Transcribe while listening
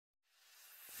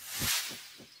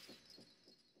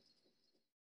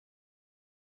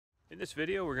In this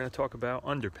video, we're going to talk about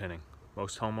underpinning.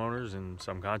 Most homeowners and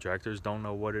some contractors don't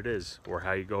know what it is or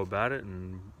how you go about it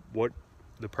and what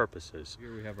the purpose is.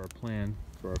 Here we have our plan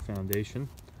for our foundation,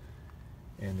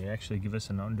 and they actually give us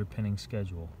an underpinning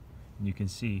schedule. And you can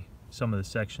see some of the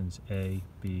sections A,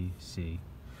 B, C.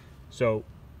 So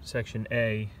section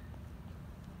A,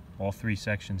 all three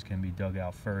sections can be dug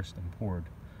out first and poured,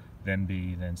 then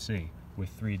B, then C, with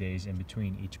 3 days in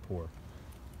between each pour.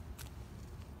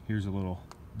 Here's a little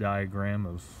diagram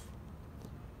of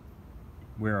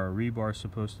where our rebar is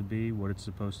supposed to be, what it's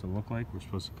supposed to look like. We're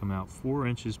supposed to come out 4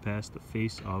 inches past the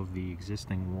face of the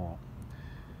existing wall.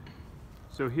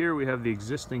 So here we have the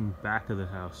existing back of the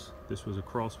house. This was a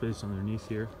crawl space underneath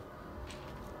here,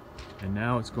 and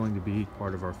now it's going to be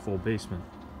part of our full basement.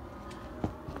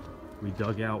 We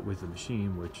dug out with a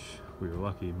machine, which we were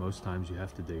lucky. Most times you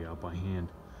have to dig out by hand.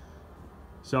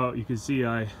 So you can see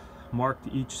I marked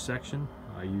each section.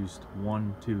 I used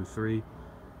 1, 2, 3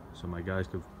 so my guys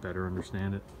could better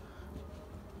understand it.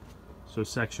 So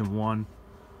section 1,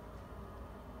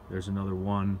 there's another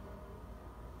 1,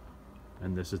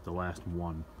 and this is the last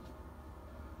 1.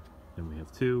 Then we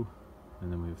have 2,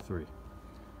 and then we have 3.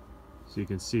 So you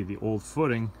can see the old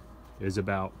footing is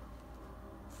about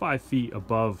 5 feet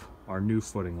above our new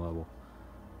footing level,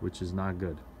 which is not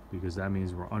good because that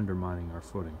means we're undermining our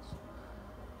footings.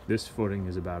 This footing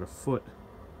is about 1 foot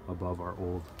above our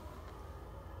old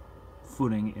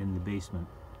footing in the basement.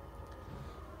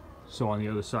 So on the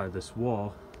other side of this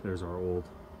wall, there's our old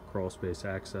crawl space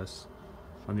access.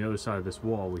 On the other side of this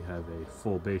wall, we have a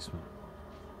full basement.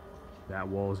 That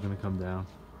wall is going to come down,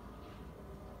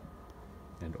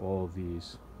 and all of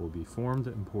these will be formed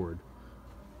and poured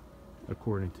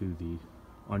according to the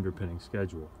underpinning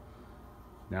schedule.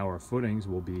 Now our footings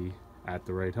will be at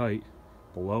the right height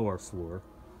below our floor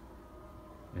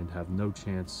and have no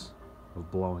chance of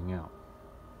blowing out.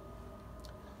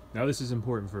 Now this is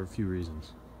important for a few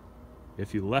reasons.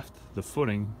 If you left the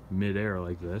footing mid-air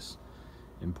like this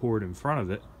and poured in front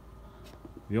of it,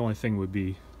 the only thing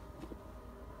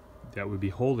that would be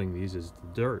holding these is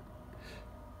the dirt,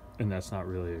 and that's not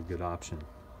really a good option.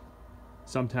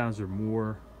 Some towns are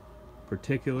more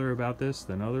particular about this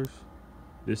than others.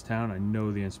 This town, I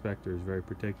know the inspector is very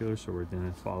particular, so we're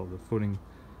going to follow the footing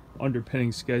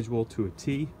underpinning schedule to a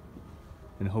T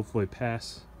and hopefully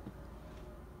pass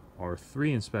our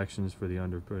 3 inspections for the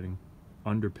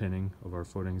underpinning of our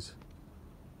footings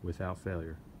without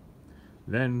failure.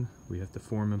 Then we have to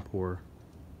form and pour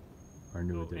our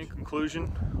new addition. In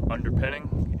conclusion,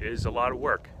 underpinning is a lot of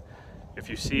work. If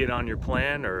you see it on your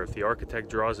plan, or if the architect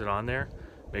draws it on there,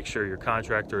 make sure your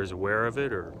contractor is aware of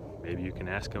it, or maybe you can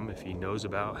ask him if he knows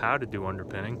about how to do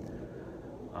underpinning.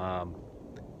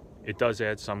 It does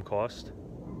add some cost,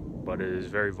 but it is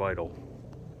very vital.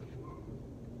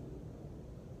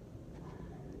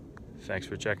 Thanks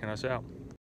for checking us out.